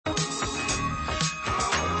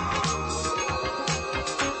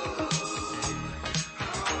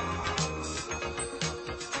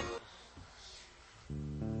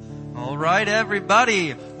right,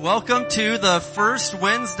 everybody. Welcome to the first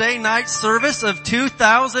Wednesday night service of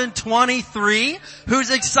 2023.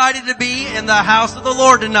 Who's excited to be in the house of the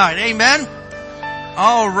Lord tonight? Amen.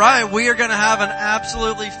 All right, we are going to have an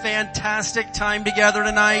absolutely fantastic time together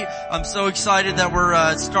tonight. I'm so excited that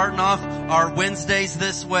we're starting off our Wednesdays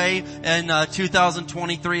this way in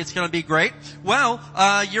 2023. It's going to be great. Well,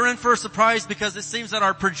 you're in for a surprise because it seems that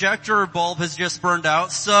our projector bulb has just burned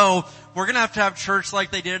out. So we're going to have church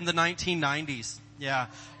like they did in the 1990s. Yeah.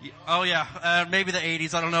 Oh yeah. Maybe the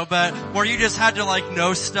 80s. I don't know. But where you just had to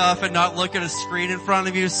know stuff and not look at a screen in front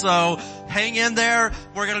of you. So hang in there.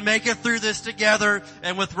 We're going to make it through this together.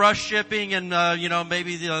 And with rush shipping and,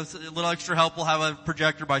 maybe a little extra help, we'll have a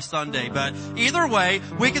projector by Sunday. But either way,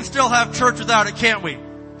 we can still have church without it, can't we?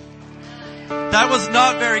 That was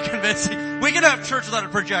not very convincing. We can have church without a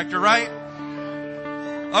projector, right?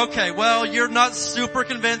 Okay, well, you're not super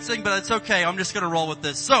convincing, but it's okay. I'm just going to roll with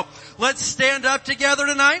this. So, let's stand up together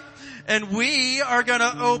tonight, and we are going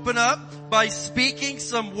to open up by speaking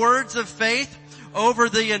some words of faith over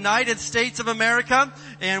the United States of America.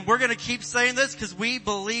 And we're going to keep saying this because we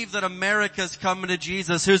believe that America's coming to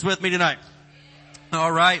Jesus. Who's with me tonight?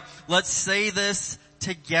 All right, let's say this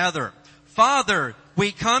together. Father,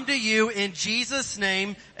 we come to you in Jesus'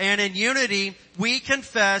 name, and in unity we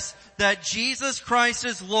confess that Jesus Christ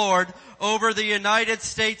is Lord over the United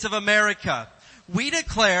States of America. We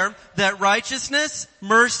declare that righteousness,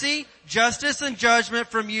 mercy, justice, and judgment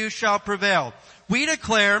from you shall prevail. We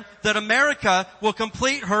declare that America will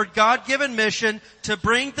complete her God-given mission to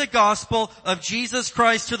bring the gospel of Jesus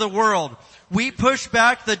Christ to the world. We push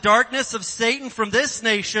back the darkness of Satan from this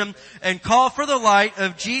nation and call for the light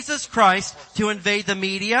of Jesus Christ to invade the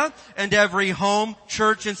media and every home,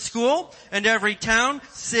 church, and school, and every town,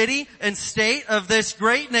 city, and state of this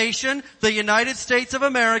great nation, the United States of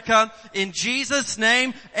America. In Jesus'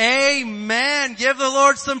 name, amen. Give the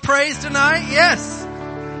Lord some praise tonight. Yes.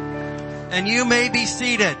 And you may be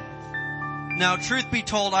seated. Now, truth be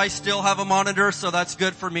told, I still have a monitor, so that's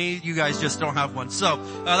good for me. You guys just don't have one. So,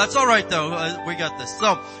 that's alright though. We got this.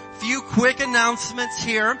 So, few quick announcements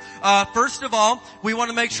here. First of all, we want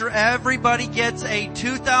to make sure everybody gets a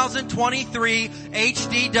 2023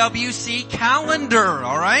 HDWC calendar,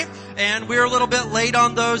 alright? And we're a little bit late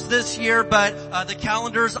on those this year, but the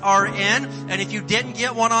calendars are in. And if you didn't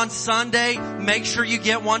get one on Sunday, make sure you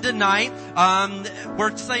get one tonight.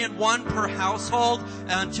 We're saying one per household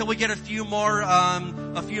until we get a few more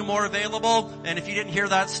available. And if you didn't hear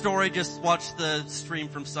that story, just watch the stream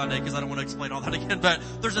from Sunday because I don't want to explain all that again. But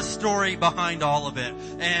there's a story behind all of it.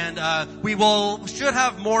 And we should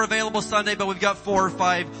have more available Sunday, but we've got 4 or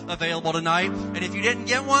 5 available tonight. And if you didn't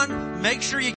get one, make sure you